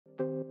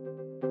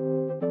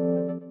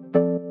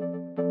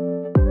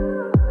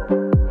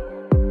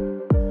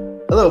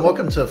Hello, and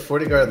welcome to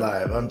FortiGuard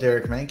Live. I'm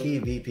Derek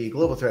Mankey, VP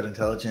Global Threat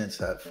Intelligence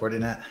at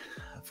Fortinet,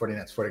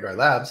 Fortinet's FortiGuard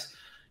Labs.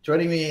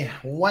 Joining me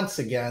once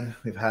again,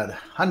 we've had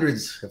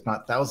hundreds, if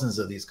not thousands,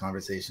 of these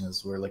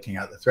conversations. We're looking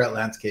at the threat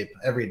landscape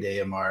every day.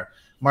 Amar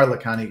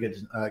Lakhani,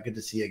 good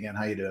to see you again.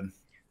 How you doing?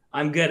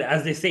 I'm good.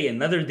 As they say,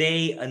 another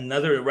day,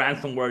 another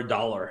ransomware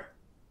dollar.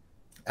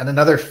 And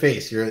another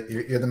face. You're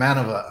the man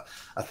of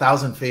a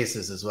thousand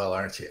faces as well,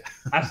 aren't you?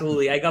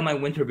 Absolutely. I got my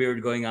winter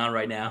beard going on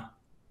right now.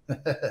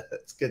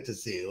 It's good to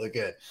see you. Look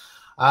good.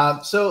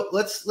 So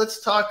let's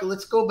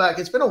go back.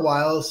 It's been a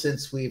while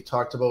since we've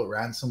talked about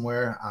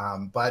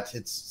ransomware, but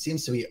it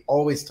seems to be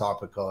always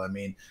topical. I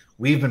mean,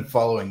 we've been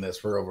following this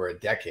for over a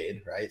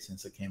decade, right?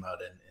 Since it came out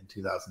in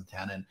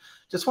 2010, and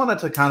just wanted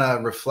to kind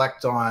of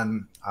reflect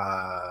on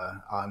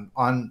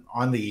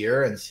the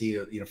year and see,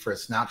 for a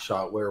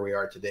snapshot where we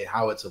are today,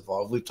 how it's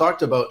evolved. We've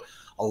talked about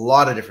a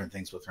lot of different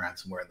things with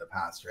ransomware in the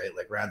past, right?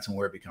 Like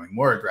ransomware becoming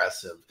more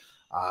aggressive,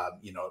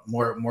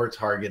 more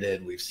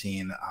targeted. We've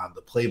seen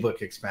the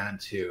playbook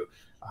expand to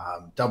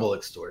double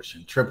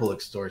extortion, triple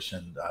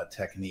extortion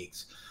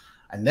techniques.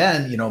 And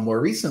then, more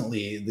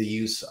recently, the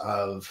use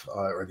of,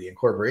 or the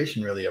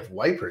incorporation really of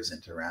wipers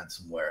into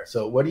ransomware.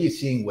 So what are you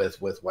seeing with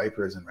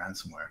wipers and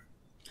ransomware?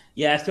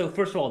 Yeah, so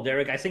first of all,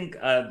 Derek, I think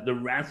the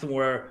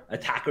ransomware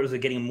attackers are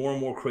getting more and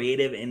more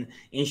creative in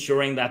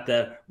ensuring that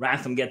the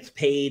ransom gets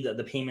paid,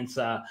 the payments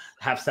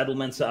have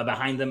settlements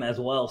behind them as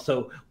well.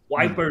 So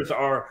wipers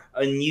are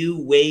a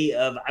new way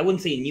of, I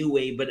wouldn't say a new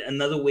way, but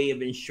another way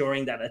of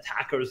ensuring that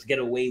attackers get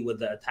away with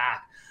the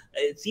attack.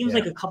 It seems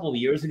like a couple of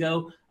years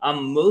ago,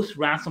 most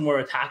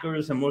ransomware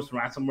attackers and most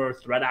ransomware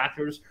threat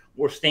actors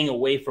were staying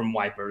away from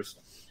wipers.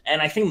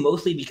 And I think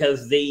mostly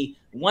because they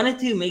wanted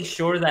to make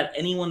sure that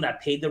anyone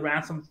that paid the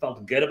ransom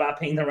felt good about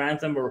paying the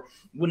ransom or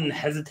wouldn't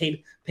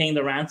hesitate paying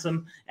the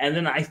ransom. And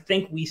then I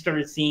think we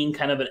started seeing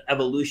kind of an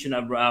evolution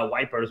of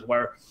wipers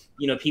where,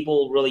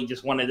 people really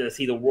just wanted to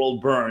see the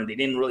world burn. They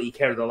didn't really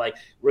care. They're like,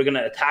 we're going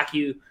to attack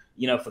you,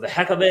 for the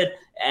heck of it,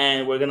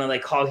 and we're going to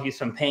cause you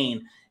some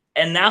pain.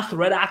 And now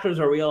threat actors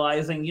are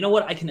realizing,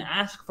 I can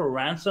ask for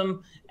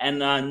ransom, and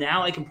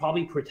now I can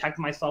probably protect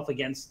myself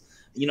against,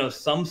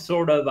 some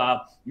sort of,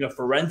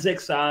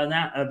 forensics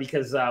now,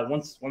 because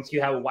once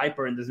you have a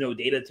wiper and there's no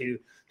data to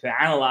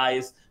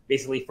analyze,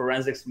 basically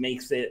forensics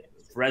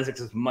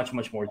is much,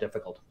 much more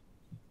difficult.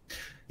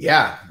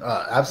 Yeah,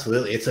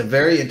 absolutely. It's a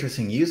very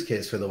interesting use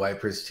case for the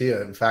wipers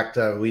too. In fact,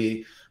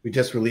 we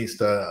just released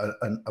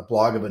a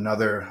blog of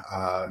another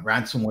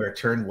ransomware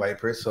turned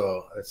wiper.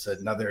 So it's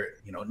another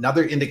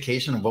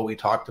indication of what we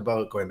talked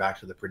about, going back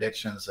to the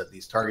predictions of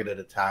these targeted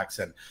attacks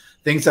and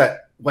things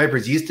that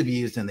wipers used to be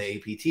used in the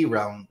APT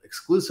realm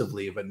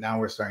exclusively, but now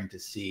we're starting to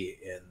see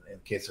in the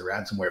case of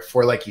ransomware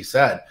for, like you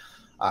said,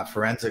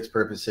 forensics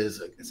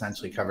purposes,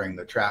 essentially covering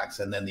the tracks,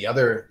 and then the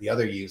other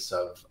use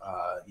of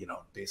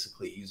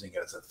basically using it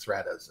as a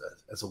threat,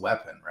 as a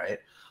weapon, right?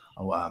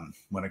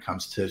 When it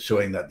comes to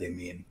showing that they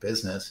mean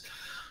business.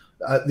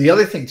 The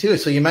other thing too,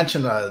 so you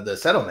mentioned the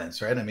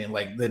settlements, right? I mean,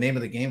 like, the name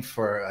of the game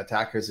for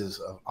attackers is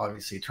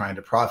obviously trying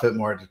to profit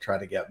more, to try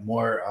to get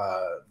more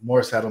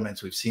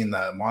settlements. We've seen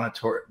the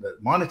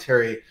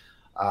monetary,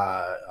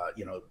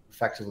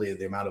 effectively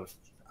the amount of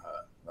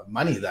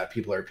money that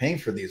people are paying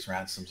for these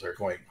ransoms are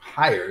going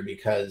higher,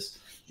 because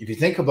if you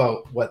think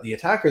about what the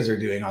attackers are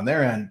doing on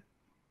their end,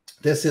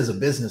 this is a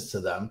business to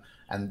them,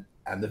 and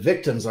the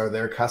victims are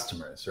their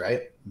customers,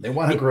 right? They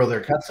want to grow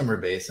their customer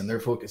base, and they're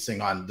focusing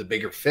on the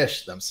bigger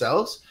fish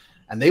themselves,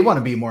 and they want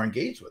to be more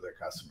engaged with their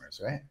customers,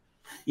 right?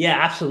 Yeah,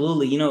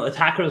 absolutely.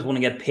 Attackers want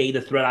to get paid.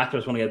 The threat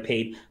actors want to get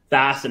paid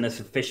fast and as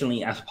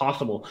efficiently as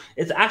possible.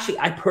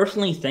 I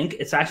personally think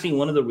it's actually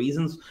one of the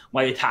reasons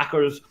why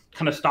attackers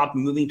kind of stopped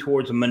moving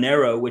towards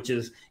Monero, which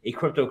is a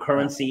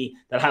cryptocurrency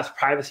that has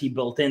privacy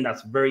built in.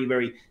 That's very,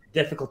 very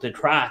difficult to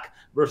track,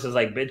 versus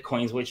like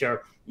Bitcoins, which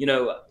are,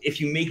 if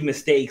you make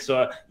mistakes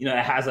or,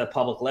 it has a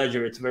public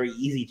ledger, it's very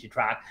easy to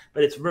track,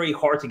 but it's very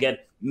hard to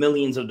get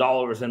millions of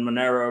dollars in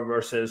Monero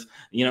versus,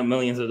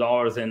 millions of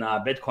dollars in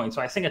Bitcoin.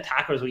 So I think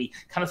attackers, we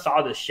kind of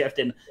saw this shift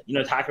in,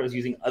 attackers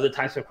using other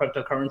types of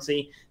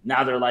cryptocurrency.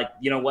 Now they're like,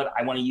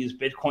 I want to use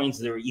Bitcoins.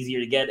 They're easier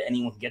to get.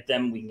 Anyone can get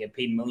them. We can get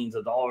paid millions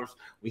of dollars.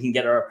 We can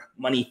get our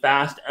money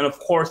fast. And of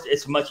course,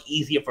 it's much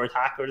easier for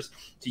attackers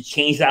to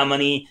change that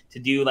money to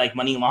do like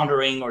money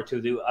laundering or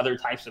to do other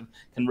types of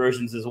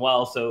conversions as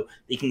well. So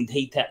they can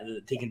take that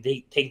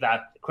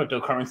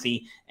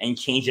cryptocurrency and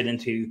change it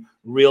into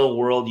real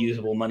world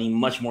usable money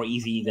much more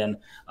easy than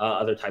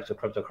other types of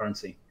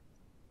cryptocurrency.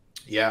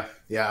 Yeah,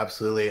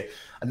 absolutely.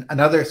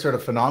 Another sort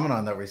of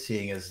phenomenon that we're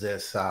seeing is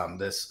this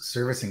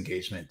service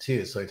engagement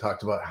too. So we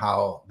talked about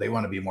how they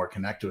want to be more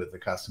connected with the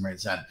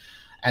customers,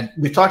 and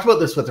we've talked about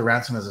this with the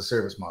ransom as a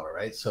service model,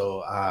 right?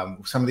 So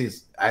some of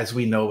these, as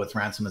we know with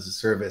ransom as a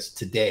service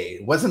today,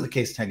 it wasn't the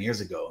case 10 years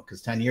ago,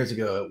 because 10 years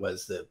ago it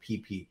was the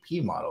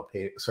PPP model,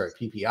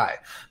 PPI,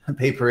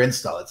 pay per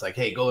install. It's like,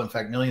 hey, go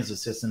infect millions of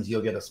systems,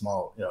 you'll get a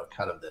small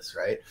cut of this,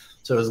 right?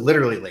 So it was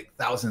literally like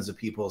thousands of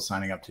people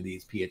signing up to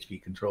these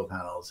PHP control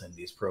panels and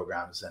these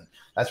programs, and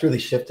that's really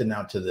shifted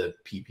now to the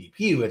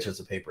PPP, which is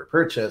a pay per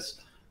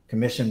purchase.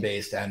 commission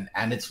based, and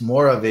it's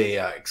more of a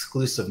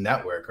exclusive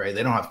network, right?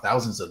 They don't have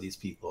thousands of these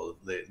people.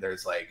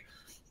 There's like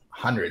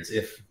hundreds,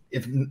 if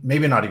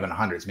maybe not even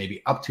hundreds,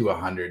 maybe up to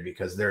 100,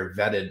 because they're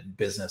vetted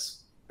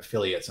business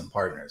affiliates and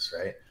partners,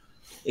 right?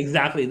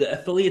 Exactly. The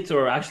affiliates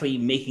are actually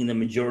making the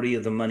majority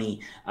of the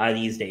money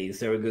these days.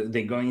 They're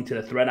going to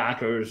the threat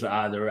actors.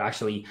 They're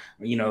actually,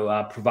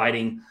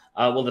 providing.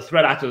 Well, the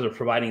threat actors are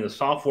providing the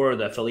software.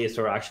 The affiliates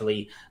are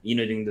actually,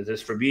 doing the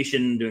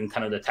distribution, doing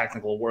kind of the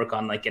technical work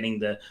on like getting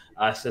the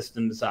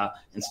systems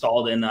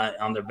installed in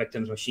on their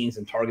victims' machines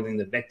and targeting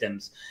the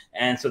victims.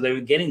 And so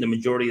they're getting the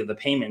majority of the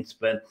payments.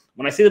 But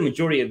when I say the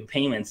majority of the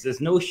payments,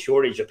 there's no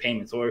shortage of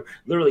payments. We're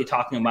literally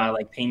talking about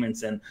like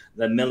payments in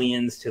the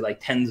millions to like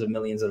tens of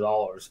millions of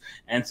dollars.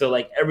 And so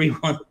like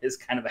everyone is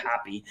kind of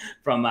happy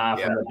from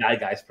the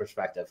bad guys'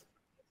 perspective.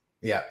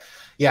 Yeah.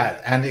 Yeah.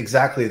 And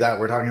exactly that.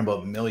 We're talking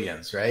about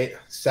millions, right?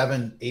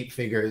 7-8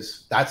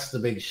 figures. That's the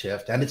big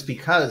shift. And it's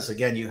because,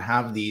 again, you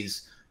have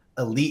these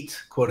elite,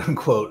 quote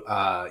unquote,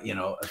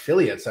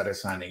 affiliates that are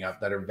signing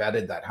up, that are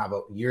vetted, that have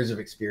years of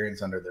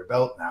experience under their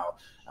belt now.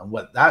 And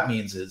what that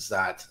means is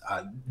that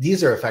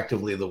these are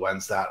effectively the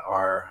ones that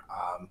are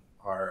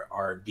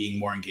being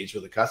more engaged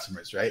with the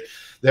customers, right?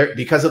 They're,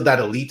 because of that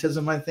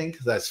elitism, I think,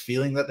 that's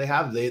feeling that they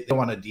have, they don't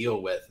want to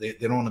deal with, they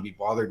don't want to be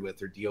bothered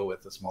with or deal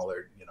with the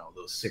smaller,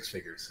 those 6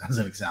 figures as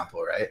an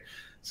example, right?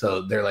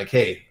 So they're like,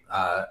 hey,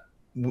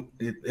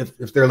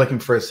 if they're looking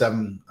for a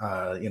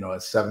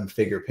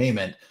 7-figure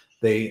payment,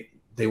 they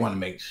want to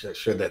make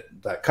sure that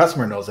that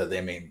customer knows that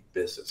they mean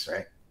business,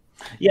 right?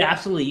 Yeah,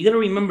 absolutely. You got to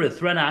remember the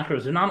threat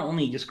actors are not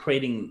only just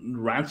creating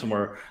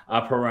ransomware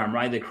program,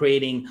 right? They're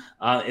creating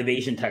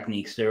evasion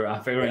techniques. They're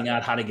figuring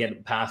out how to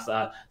get past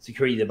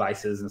security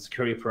devices and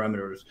security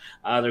perimeters.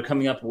 They're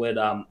coming up with,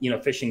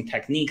 phishing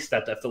techniques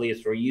that the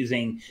affiliates are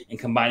using and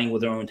combining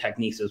with their own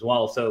techniques as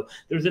well. So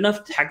there's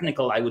enough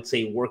technical, I would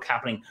say, work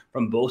happening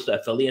from both the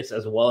affiliates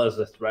as well as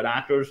the threat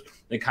actors.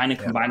 They're kind of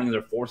combining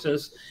their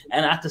forces.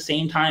 And at the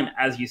same time,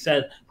 as you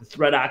said, the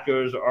threat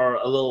actors are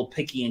a little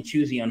picky and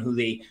choosy on who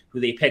they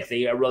pick.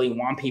 They really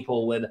want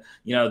people with,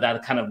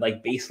 that kind of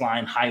like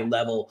baseline high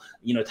level,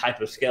 type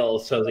of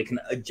skills, so they can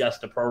adjust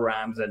the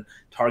programs and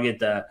target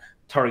the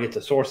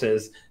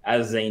sources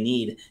as they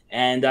need.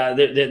 And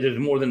there's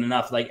more than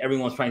enough. Like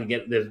everyone's trying to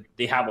get,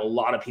 they have a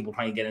lot of people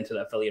trying to get into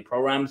the affiliate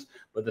programs,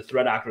 but the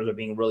threat actors are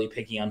being really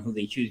picky on who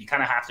they choose. You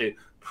kind of have to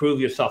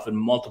prove yourself in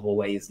multiple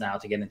ways now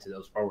to get into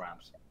those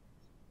programs.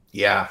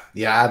 Yeah,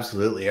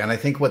 absolutely. And I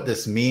think what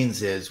this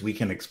means is we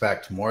can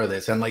expect more of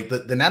this. And like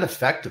the net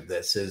effect of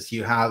this is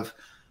you have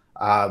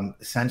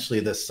essentially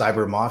the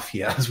cyber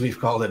mafia, as we've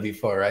called it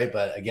before, right?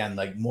 But again,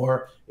 like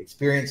more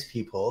experienced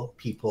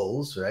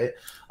peoples, right?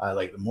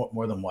 Like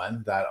more than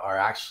one that are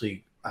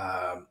actually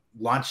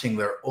launching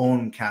their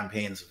own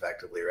campaigns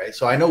effectively, right?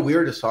 So I know we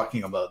were just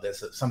talking about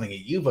this. Something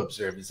that you've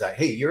observed is that,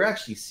 hey, you're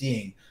actually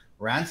seeing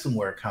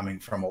ransomware coming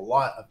from a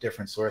lot of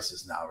different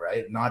sources now,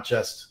 right? Not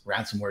just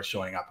ransomware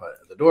showing up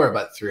at the door,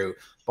 but through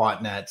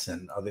botnets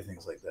and other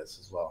things like this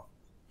as well.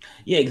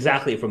 Yeah,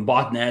 exactly. From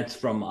botnets,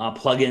 from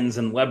plugins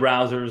and web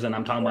browsers, and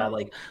I'm talking about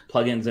like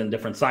plugins and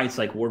different sites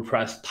like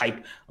WordPress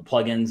type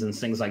plugins and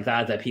things like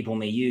that people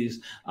may use.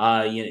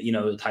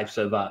 Types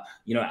of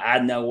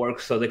ad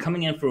networks. So they're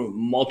coming in from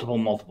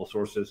multiple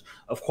sources.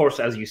 Of course,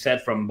 as you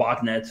said, from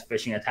botnets,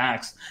 phishing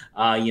attacks,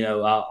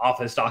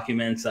 Office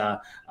documents,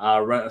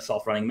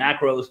 self-running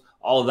macros.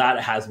 All of that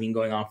has been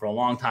going on for a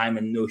long time,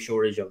 and no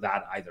shortage of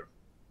that either.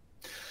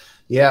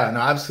 Yeah, no,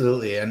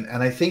 absolutely. And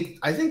I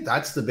think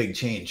that's the big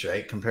change,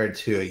 right? Compared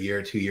to a year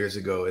or 2 years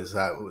ago, is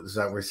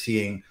that we're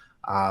seeing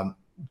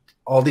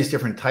all these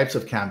different types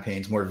of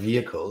campaigns, more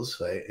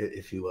vehicles, right,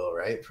 if you will,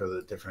 right, for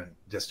the different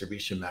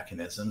distribution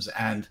mechanisms.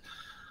 And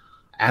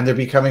they're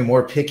becoming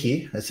more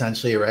picky,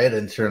 essentially, right,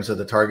 in terms of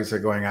the targets they're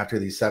going after,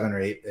 these 7 or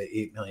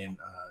 8 million,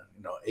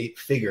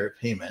 8-figure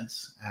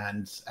payments.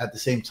 And at the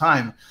same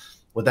time,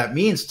 what that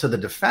means to the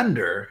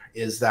defender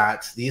is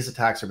that these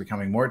attacks are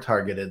becoming more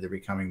targeted. They're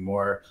becoming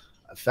more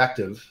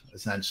effective,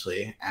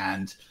 essentially,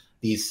 and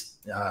these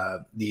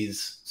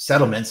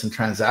settlements and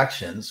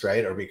transactions,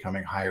 right, are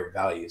becoming higher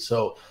value.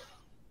 So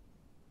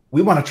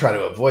we want to try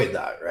to avoid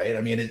that, right?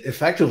 I mean,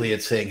 effectively,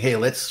 it's saying, hey,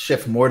 let's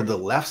shift more to the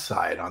left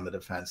side on the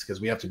defense,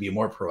 because we have to be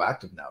more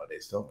proactive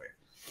nowadays, don't we?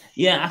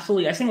 Yeah,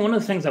 absolutely. I think one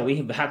of the things that we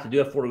have had to do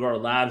at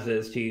FortiGuard Labs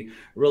is to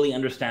really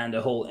understand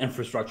the whole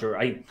infrastructure.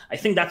 I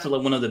think that's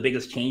one of the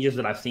biggest changes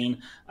that I've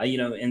seen,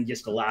 in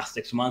just the last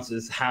 6 months,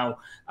 is how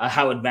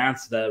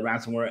advanced the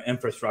ransomware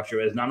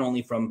infrastructure is, not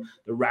only from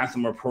the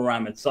ransomware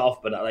program itself,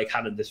 but like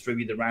how to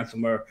distribute the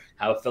ransomware,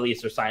 how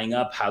affiliates are signing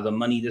up, how the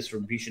money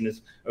distribution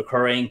is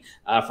occurring,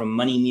 from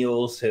money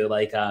mules to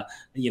like,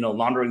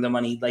 laundering the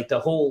money, like the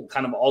whole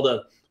kind of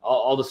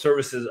all the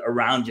services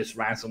around just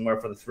ransomware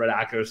for the threat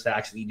actors to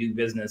actually do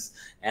business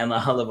and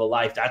live a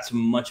life. That's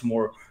much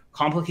more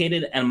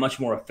complicated and much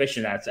more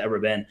efficient than it's ever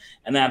been.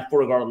 And then at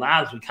FortiGuard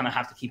Labs, we kind of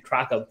have to keep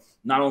track of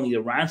not only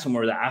the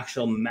ransomware, the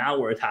actual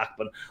malware attack,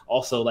 but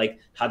also like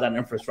how that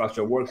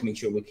infrastructure works, make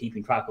sure we're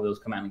keeping track of those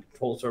command and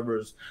control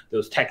servers,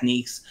 those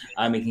techniques,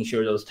 making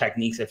sure those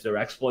techniques, if they're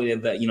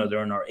exploited, that, you know,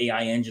 they're in our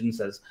AI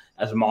engines as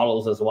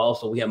models as well.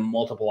 So we have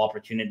multiple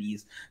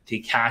opportunities to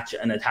catch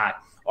an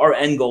attack. Our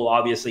end goal,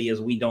 obviously, is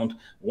we don't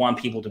want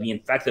people to be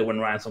infected with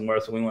ransomware,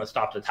 so we want to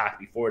stop the attack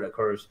before it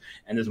occurs.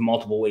 And there's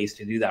multiple ways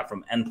to do that,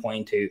 from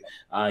endpoint to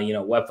you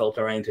know, web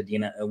filtering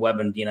to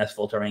web and DNS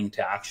filtering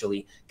to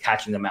actually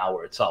catching the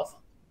malware itself.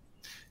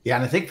 Yeah,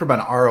 and I think from an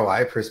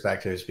ROI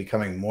perspective, it's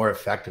becoming more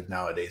effective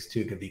nowadays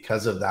too,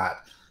 because of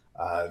that.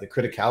 The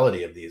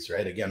criticality of these,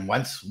 right? Again,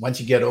 once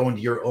you get owned,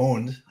 you're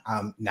owned.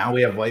 Now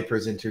we have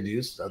wipers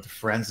introduced, the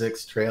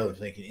forensics trail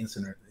of making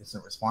instant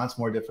response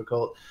more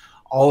difficult.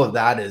 All of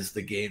that is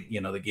the game,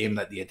 you know, the game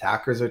that the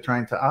attackers are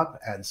trying to up.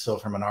 And so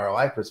from an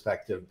ROI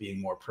perspective, being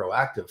more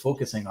proactive,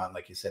 focusing on,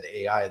 like you said,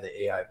 AI,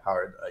 the AI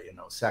powered, you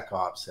know,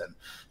 SecOps, and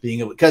being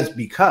able,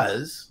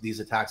 because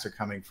these attacks are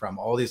coming from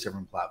all these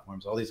different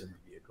platforms, all these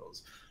different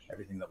vehicles,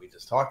 everything that we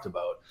just talked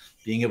about,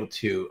 being able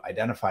to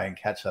identify and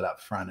catch that up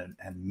front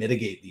and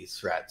mitigate these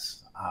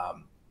threats,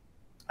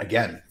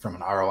 again, from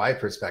an ROI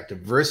perspective,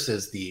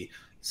 versus the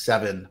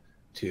 7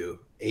 to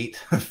 8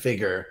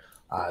 figure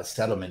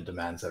settlement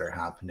demands that are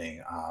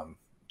happening,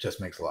 just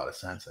makes a lot of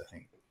sense, I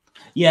think.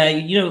 Yeah,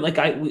 you know, like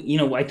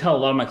I tell a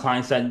lot of my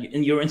clients that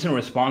in your incident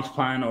response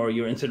plan or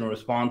your incident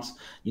response,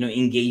 you know,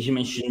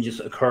 engagement shouldn't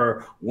just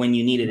occur when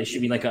you need it. It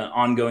should be like an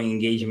ongoing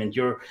engagement.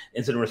 Your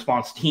incident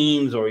response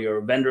teams or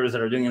your vendors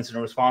that are doing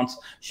incident response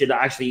should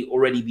actually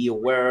already be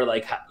aware,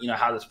 like, you know,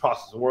 how this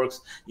process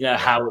works, you know,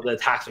 how the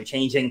attacks are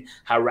changing,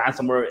 how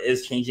ransomware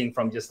is changing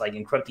from just like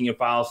encrypting your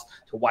files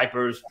to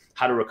wipers,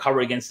 how to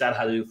recover against that,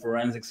 how to do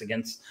forensics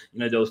against, you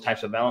know, those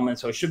types of elements.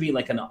 So it should be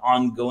like an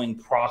ongoing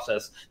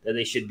process that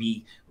they should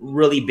be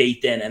really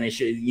baked in, and it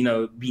should, you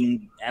know,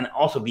 being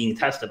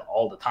tested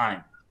all the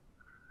time.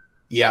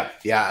 Yeah,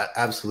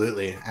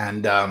 absolutely.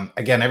 And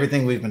again,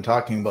 everything we've been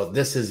talking about,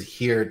 this is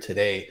here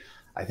today.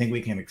 I think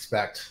we can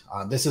expect,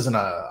 this isn't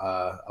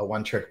a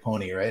one-trick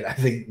pony, right? I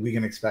think we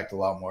can expect a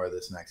lot more of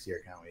this next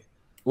year, can't we?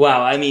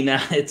 Wow, I mean,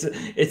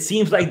 it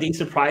seems like they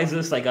surprise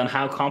us, like, on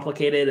how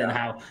complicated and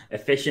how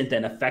efficient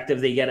and effective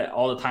they get it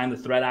all the time. The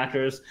threat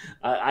actors.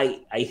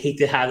 I hate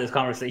to have this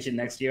conversation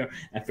next year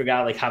and figure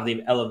out like how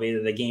they've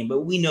elevated the game,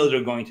 but we know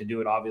they're going to do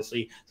it,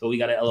 obviously. So we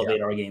got to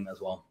elevate our game as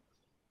well.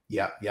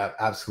 Yeah,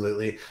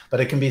 absolutely. But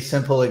it can be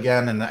simple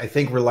again. And I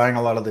think relying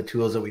a lot of the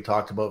tools that we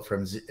talked about,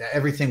 from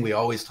everything we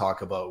always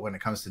talk about when it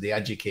comes to the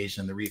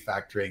education, the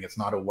refactoring, it's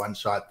not a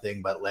one-shot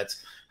thing, but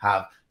let's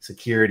have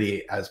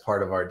security as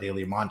part of our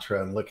daily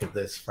mantra and look at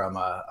this from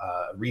a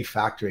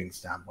refactoring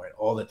standpoint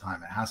all the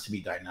time. It has to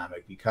be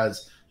dynamic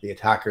because the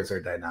attackers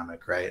are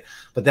dynamic, right?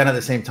 But then at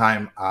the same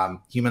time,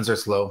 humans are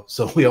slow.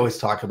 So we always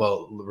talk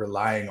about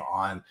relying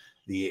on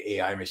the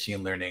AI,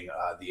 machine learning,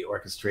 the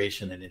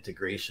orchestration and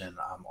integration,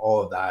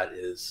 all of that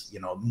is, you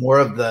know, more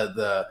of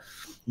the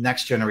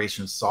next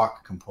generation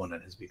SOC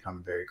component has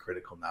become very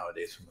critical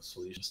nowadays from a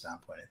solution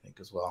standpoint, I think,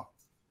 as well.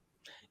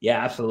 Yeah,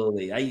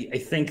 absolutely. I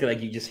think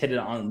like you just hit it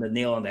on the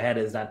nail on the head,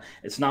 is that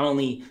it's not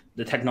only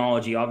the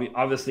technology.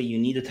 Obviously, you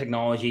need the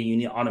technology, you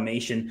need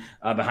automation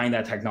behind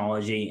that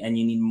technology, and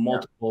you need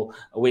multiple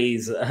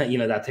ways, you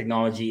know, that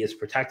technology is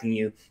protecting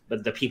you,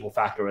 but the people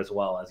factor as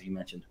well, as you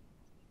mentioned.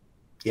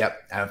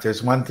 Yep. And if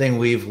there's one thing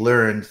we've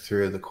learned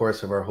through the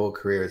course of our whole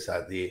career, is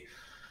that the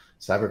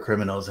cyber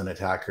criminals and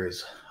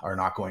attackers are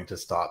not going to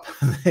stop.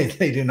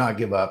 They do not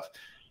give up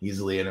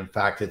easily. And in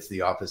fact, it's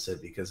the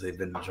opposite, because they've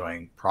been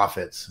enjoying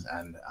profits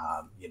and,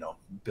 you know,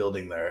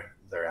 building their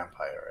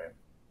empire, right?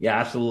 Yeah,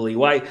 absolutely.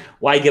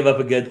 Why give up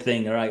a good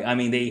thing, right? I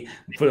mean, they,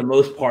 for the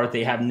most part,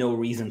 they have no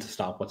reason to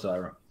stop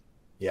whatsoever.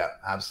 Yeah,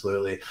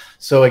 absolutely.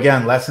 So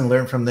again, lesson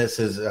learned from this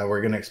is we're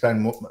going to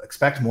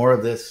expect more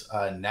of this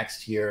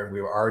next year.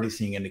 We were already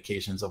seeing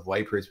indications of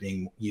wipers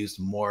being used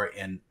more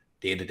in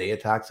day-to-day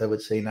attacks, I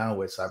would say, now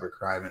with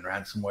cybercrime and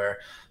ransomware.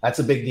 That's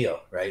a big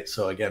deal, right?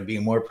 So again,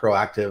 being more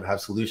proactive,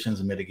 have solutions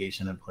and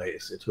mitigation in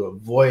place to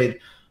avoid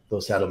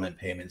those settlement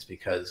payments,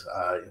 because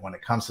when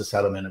it comes to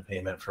settlement and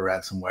payment for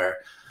ransomware,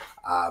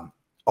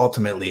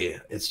 ultimately,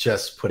 it's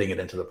just putting it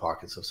into the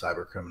pockets of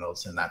cyber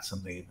criminals, and that's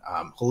something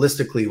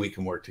holistically we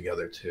can work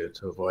together to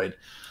avoid.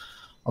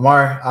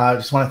 Amar, I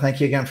just want to thank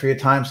you again for your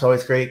time. It's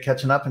always great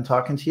catching up and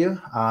talking to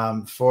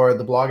you. For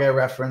the blog I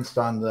referenced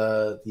on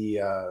the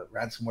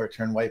ransomware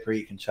turn wiper,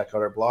 you can check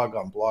out our blog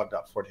on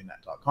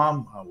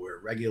blog.fortinet.com. We're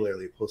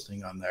regularly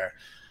posting on there,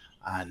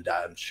 and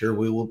I'm sure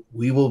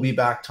we will be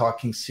back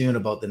talking soon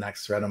about the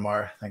next threat.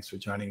 Amar, thanks for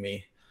joining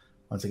me.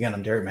 Once again,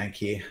 I'm Derek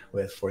Manky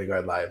with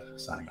FortiGuard Live,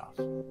 signing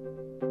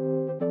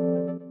off.